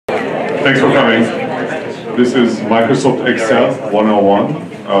Thanks for coming. This is Microsoft Excel 101.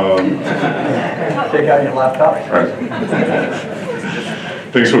 Take out your laptop. Right.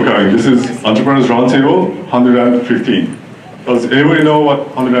 Thanks for coming. This is Entrepreneurs Roundtable 115. Does anybody know what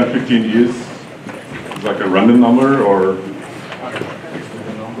 115 is? It's like a random number or?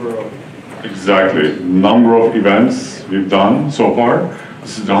 Exactly. Number of events we've done so far.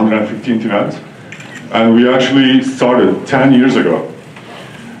 This is the 115th event. And we actually started 10 years ago.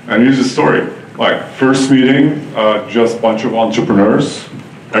 And here's the story. Like, first meeting, just a bunch of entrepreneurs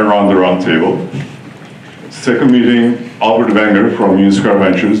around the round table. Second meeting, Albert Wenger from Unisquare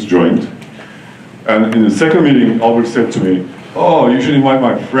Ventures joined. And in the second meeting, Albert said to me, "Oh, you should invite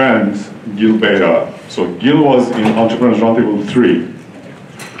my friend, Gil Beta." So Gil was in Entrepreneurs Roundtable 3.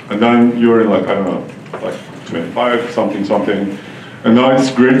 And then you were in like, I don't know, like 25, something. And now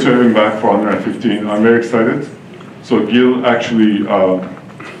it's great to have him back for 115. I'm very excited. So Gil actually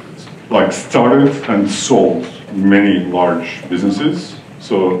started and sold many large businesses.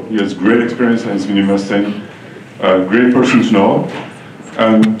 So he has great experience and has been investing. A great person to know.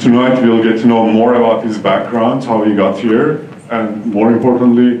 And tonight we'll get to know more about his background, how he got here, and more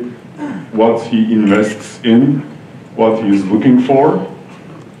importantly, what he invests in, what he's looking for.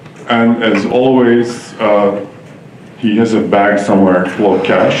 And as always, he has a bag somewhere full of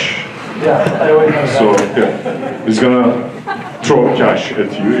cash. Yeah, I always know that. So yeah, he's gonna throw cash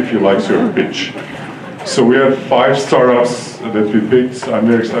at you if he likes your pitch. So we have 5 startups that we picked. I'm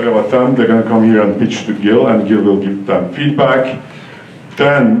very excited about them. They're gonna come here and pitch to Gil, and Gil will give them feedback.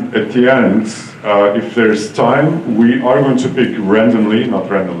 Then at the end, if there's time, we are going to pick randomly, not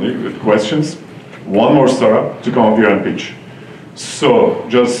randomly, with questions, one more startup to come up here and pitch. So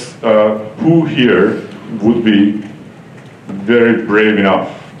just who here would be very brave enough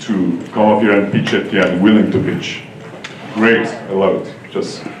to come up here and pitch at the end, willing to pitch? Great, I love it.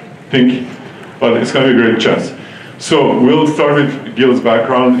 Just think, but it's going to be a great chance. So we'll start with Gil's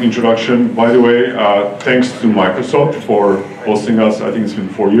background introduction. By the way, thanks to Microsoft for hosting us. I think it's been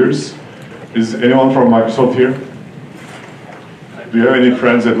 4 years. Is anyone from Microsoft here? Do you have any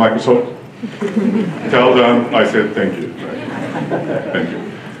friends at Microsoft? Tell them I said thank you. Thank you.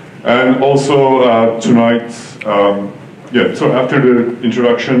 And also tonight, so after the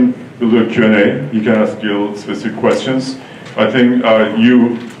introduction, we'll do a Q&A. You can ask Gil specific questions. I think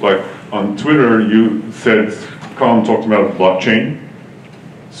you, like on Twitter, you said, come talk to me about blockchain.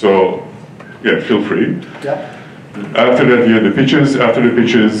 So, yeah, feel free. Yeah. After that, we have the pitches. After the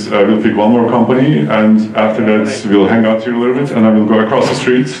pitches, we'll pick one more company. And after that, we'll hang out here a little bit. And then we'll go across the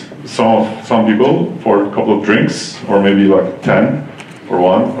street, some people, for a couple of drinks, or maybe like 10, or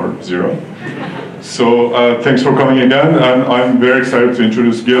 1, or 0. So thanks for coming again, and I'm very excited to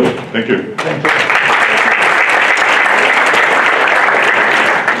introduce Gil. Thank you. Thank you.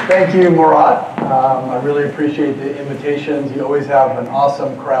 Thank you, Murat. I really appreciate the invitations. You always have an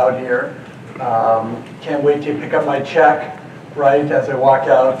awesome crowd here. Can't wait to pick up my check, right, as I walk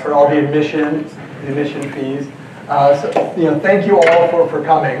out for all the admission fees. Thank you all for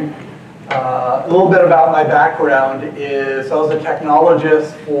coming. A little bit about my background is I was a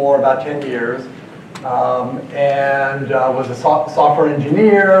technologist for about 10 years. And was a software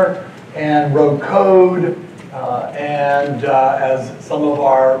engineer and wrote code. As some of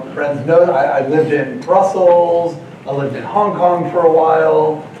our friends know, I lived in Brussels, I lived in Hong Kong for a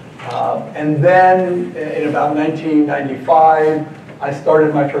while. And then in about 1995, I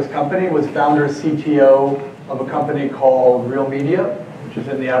started my first company, was founder CTO of a company called Real Media, which is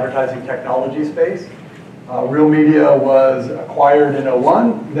in the advertising technology space. Real Media was acquired in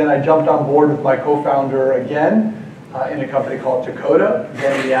 2001. Then I jumped on board with my co-founder again in a company called Dakota,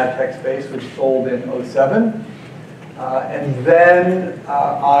 again in the ad tech space, which sold in 2007. And then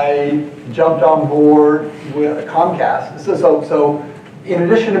I jumped on board with Comcast. So in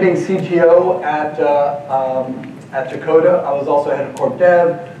addition to being CTO at Dakota, I was also head of corp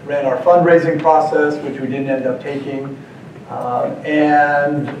dev, ran our fundraising process, which we didn't end up taking.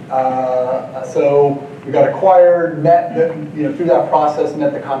 So we got acquired, through that process,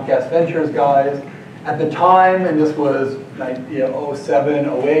 met the Comcast Ventures guys. At the time, and this was 07,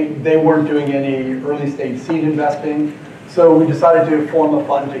 08, they weren't doing any early stage seed investing. So we decided to form a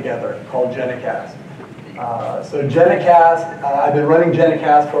fund together called Genicast. So Genicast, I've been running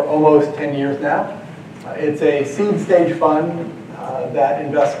Genicast for almost 10 years now. It's a seed stage fund that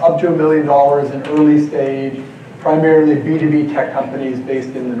invests up to $1 million in early stage, primarily B2B tech companies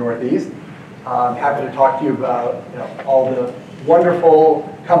based in the Northeast. I'm happy to talk to you about all the wonderful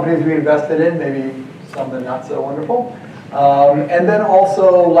companies we invested in, maybe some that are not so wonderful. And then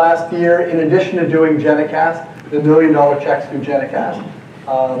also last year, in addition to doing Genicast, the $1 million checks through Genicast,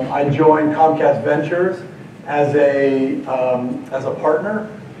 I joined Comcast Ventures as a partner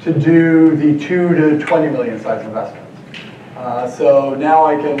to do the 2 to 20 million size investments. So now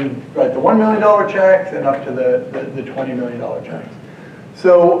I can write the $1 million checks and up to the $20 million checks.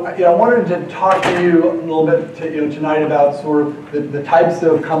 So I wanted to talk to you a little bit tonight about sort of the types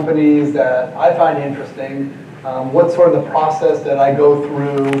of companies that I find interesting, what's sort of the process that I go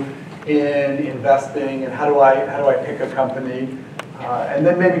through in investing, and how do I pick a company, and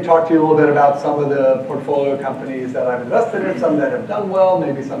then maybe talk to you a little bit about some of the portfolio companies that I've invested in, some that have done well,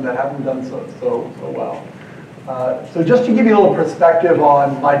 maybe some that haven't done so well. So just to give you a little perspective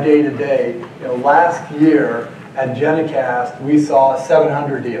on my day-to-day, last year at Genicast, we saw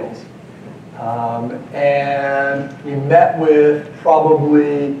 700 deals. And we met with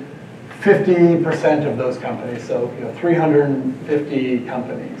probably 50% of those companies, so 350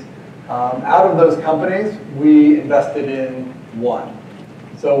 companies. Out of those companies, we invested in one.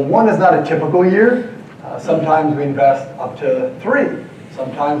 So one is not a typical year. Sometimes we invest up to 3.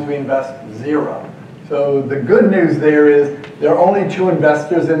 Sometimes we invest 0. So the good news there is there are only 2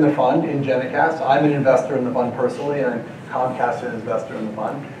 investors in the fund in Genicast. I'm an investor in the fund personally, and Comcast is an investor in the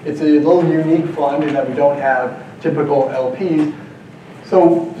fund. It's a little unique fund in that we don't have typical LPs.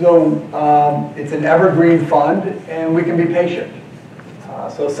 So it's an evergreen fund, and we can be patient.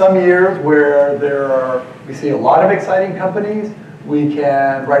 So some years where we see a lot of exciting companies, we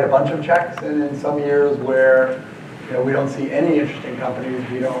can write a bunch of checks, and in some years where we don't see any interesting companies,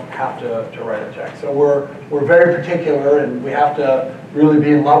 we don't have to write a check. So we're very particular, and we have to really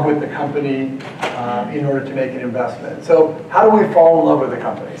be in love with the company in order to make an investment. So how do we fall in love with a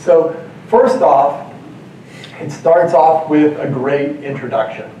company? So first off, it starts off with a great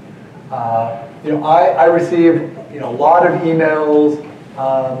introduction. I receive a lot of emails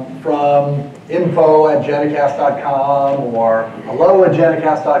from info@genicast.com or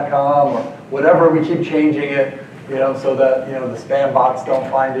hello@genicast.com or whatever. We keep changing it, so that the spam bots don't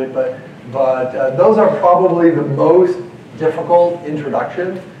find it. But those are probably the most difficult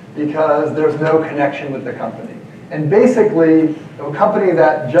introductions because there's no connection with the company. And basically, a company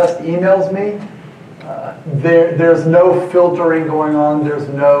that just emails me, there's no filtering going on. There's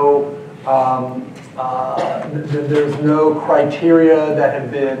no criteria that have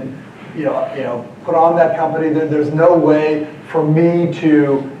been put on that company. There's no way for me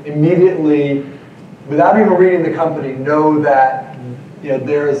to immediately, without even reading the company, know that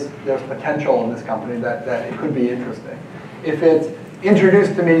there's potential in this company, that it could be interesting. If it's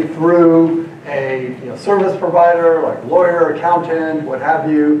introduced to me through a service provider, like lawyer, accountant, what have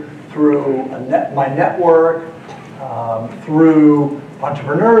you, through my network, through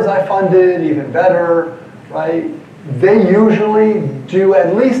entrepreneurs I funded, even better, right? They usually do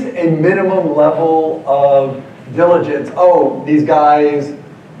at least a minimum level of diligence. Oh, these guys,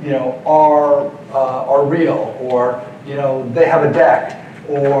 are real, or they have a deck,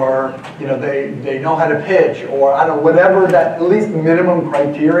 or they know how to pitch, or I don't know, whatever that at least minimum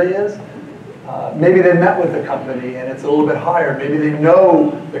criteria is. Maybe they met with the company and it's a little bit higher. Maybe they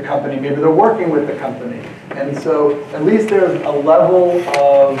know the company. Maybe they're working with the company. And so at least there's a level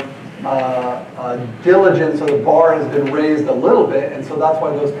of diligence, so the bar has been raised a little bit, and so that's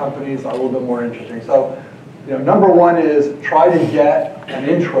why those companies are a little bit more interesting. So, number one is try to get an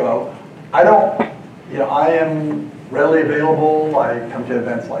intro. I am readily available. I come to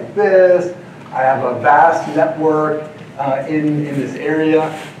events like this. I have a vast network in this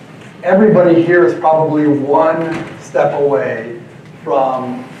area. Everybody here is probably one step away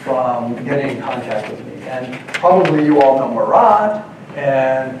from getting in contact with me. And probably you all know Murat.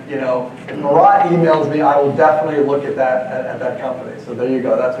 And if Murat emails me, I will definitely look at that company. So there you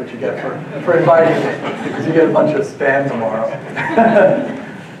go. That's what you get for inviting me, because you get a bunch of spam tomorrow.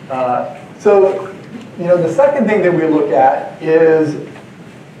 So the second thing that we look at is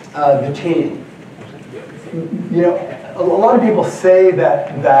the team. A lot of people say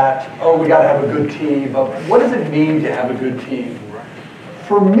that oh, we got to have a good team. But what does it mean to have a good team?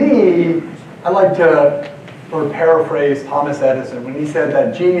 For me, I like to paraphrase Thomas Edison when he said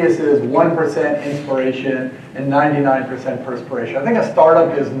that genius is 1% inspiration and 99% perspiration. I think a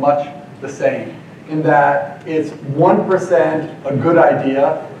startup is much the same in that it's 1% a good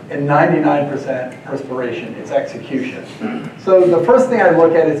idea and 99% perspiration. It's execution. So the first thing I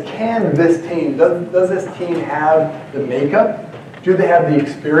look at is, can this team, does this team have the makeup? Do they have the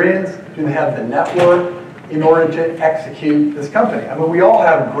experience? Do they have the network in order to execute this company? I mean, we all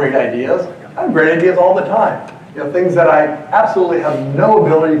have great ideas. I have great ideas all the time. Things that I absolutely have no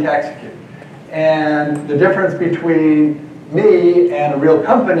ability to execute. And the difference between me and a real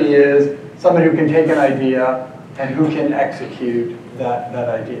company is somebody who can take an idea and who can execute that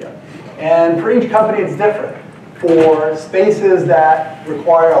idea. And for each company, it's different. For spaces that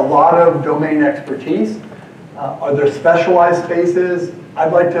require a lot of domain expertise, are there specialized spaces?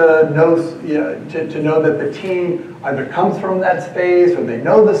 I'd like to know, to know that the team either comes from that space, or they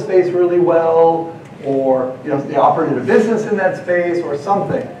know the space really well, or they operate a business in that space, or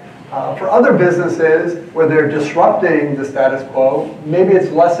something. For other businesses where they're disrupting the status quo, maybe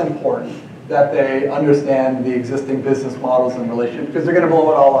it's less important that they understand the existing business models and relationships, because they're going to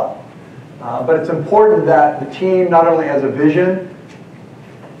blow it all up. But it's important that the team not only has a vision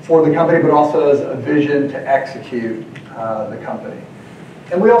for the company, but also has a vision to execute the company.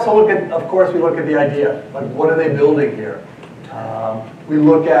 And we also look at, of course, we look at the idea. Like, what are they building here? We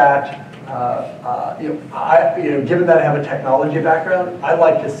look at, given that I have a technology background, I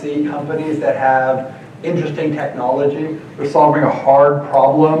like to see companies that have interesting technology. They're solving a hard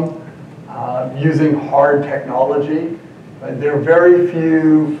problem using hard technology. There are very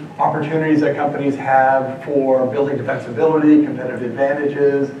few opportunities that companies have for building defensibility, competitive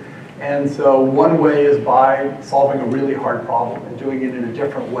advantages. And so one way is by solving a really hard problem and doing it in a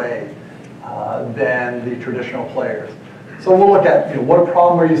different way than the traditional players. So we'll look at what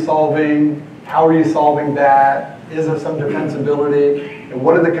problem are you solving, how are you solving that, is there some defensibility, and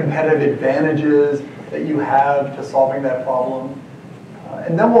what are the competitive advantages that you have to solving that problem.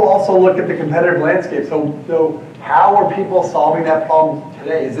 And then we'll also look at the competitive landscape. So how are people solving that problem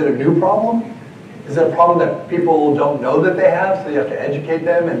today? Is it a new problem? Is it a problem that people don't know that they have, so you have to educate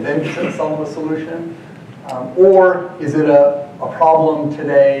them and then sell them a solution? Or is it a problem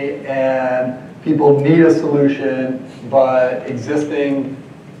today and people need a solution, but existing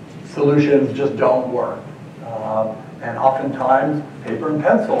solutions just don't work? And oftentimes, paper and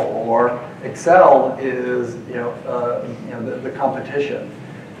pencil or Excel is the competition.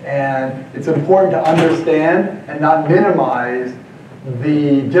 And it's important to understand and not minimize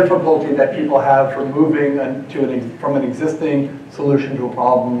the difficulty that people have for moving from an existing solution to a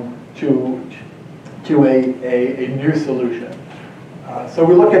problem to a new solution. So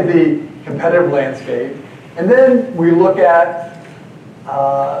we look at the competitive landscape, and then we look at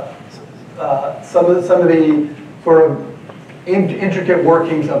some of the sort of intricate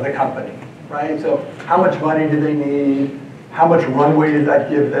workings of the company, right? So how much money do they need? How much runway does that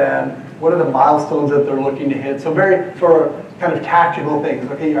give them? What are the milestones that they're looking to hit? So very sort of kind of tactical things.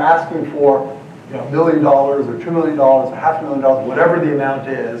 Okay, you're asking for $1 million or $2 million or $500,000, whatever the amount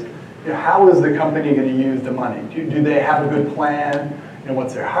is. How is the company going to use the money? Do they have a good plan?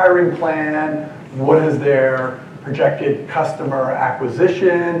 What's their hiring plan? What is their projected customer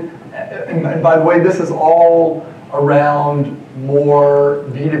acquisition? And by the way, this is all around more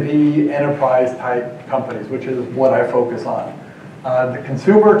B2B enterprise type companies, which is what I focus on. The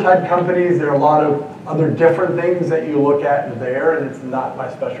consumer type companies, there are a lot of other different things that you look at there, and it's not my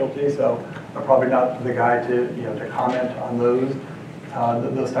specialty, so I'm probably not the guy to comment on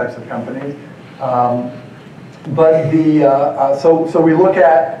those types of companies. But so we look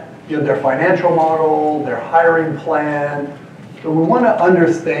at their financial model, their hiring plan. So we want to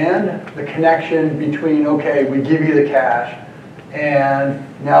understand the connection between, okay, we give you the cash, and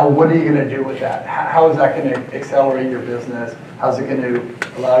now what are you going to do with that? How is that going to accelerate your business? How's it going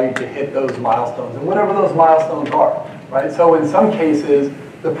to allow you to hit those milestones? And whatever those milestones are, right? So in some cases,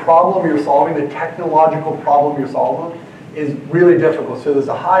 the problem you're solving, the technological problem you're solving, is really difficult. So there's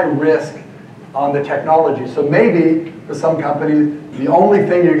a high risk on the technology. So maybe for some companies, the only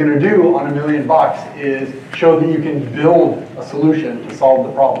thing you're going to do on $1 million is show that you can build a solution to solve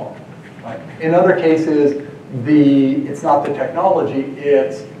the problem. Right? In other cases, it's not the technology,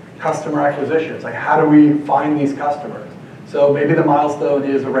 it's customer acquisition. It's like, how do we find these customers? So maybe the milestone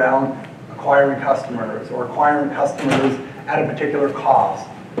is around acquiring customers or acquiring customers at a particular cost.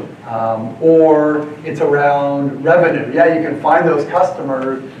 Or it's around revenue. Yeah, you can find those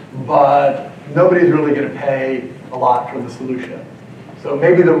customers, but nobody's really going to pay a lot for the solution. So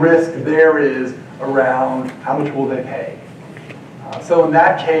maybe the risk there is around how much will they pay. So in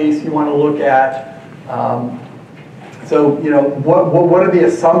that case, you want to look at, what are the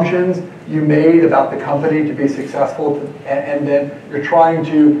assumptions you made about the company to be successful, and then you're trying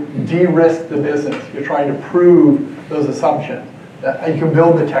to de-risk the business. You're trying to prove those assumptions. You can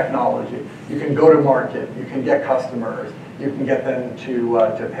build the technology. You can go to market. You can get customers. You can get them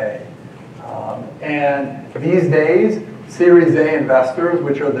to pay. And these days, Series A investors,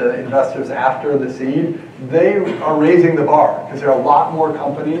 which are the investors after the seed, they are raising the bar because there are a lot more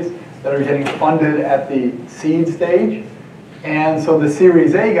companies that are getting funded at the seed stage. And so the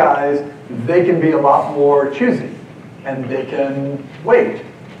Series A guys, they can be a lot more choosy and they can wait.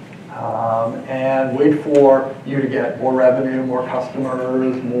 and wait for you to get more revenue, more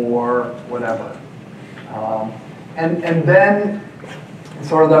customers, more whatever. And then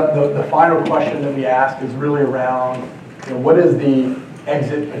sort of the final question that we ask is really around, what is the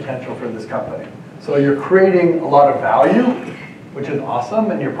exit potential for this company? So you're creating a lot of value, which is awesome,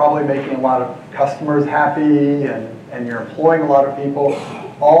 and you're probably making a lot of customers happy, and you're employing a lot of people,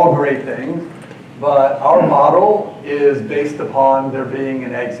 all great things. But our model is based upon there being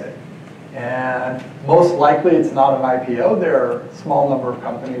an exit. And most likely it's not an IPO. There are a small number of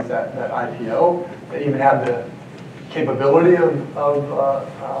companies that IPO. They even have the capability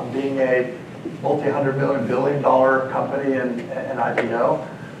of being a multi-hundred million, billion-dollar company and IPO.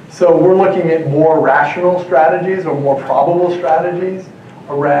 So we're looking at more rational strategies or more probable strategies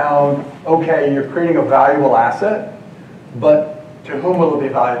around, okay, you're creating a valuable asset, but to whom will it be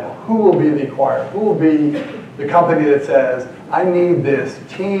valuable? Who will be the acquirer? Who will be the company that says, I need this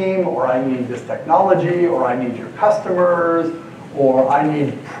team, or I need this technology, or I need your customers, or I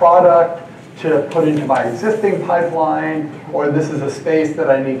need product to put into my existing pipeline, or this is a space that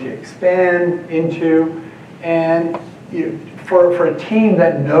I need to expand into. And for a team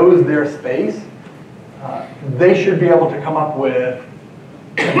that knows their space, they should be able to come up with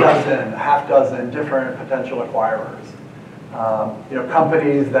a half dozen different potential acquirers.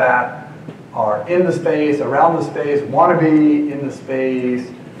 Companies that are in the space, around the space, want to be in the space,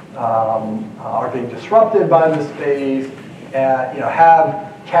 are being disrupted by the space, have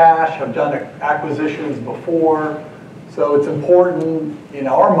cash, have done acquisitions before. So it's important in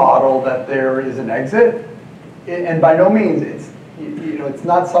our model that there is an exit. And by no means, it's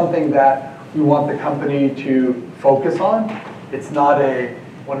not something that we want the company to focus on. It's not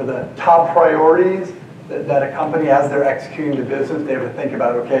one of the top priorities that a company, as they're executing the business, they have to think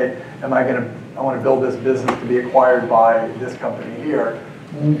about, okay, I want to build this business to be acquired by this company here.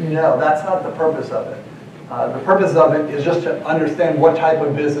 No, that's not the purpose of it. The purpose of it is just to understand what type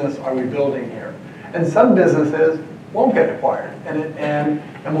of business are we building here. And some businesses won't get acquired, and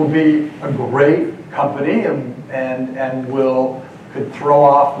will be a great company, and could throw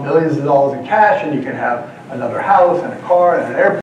off millions of dollars in cash, and you can have another house and a car and an airplane.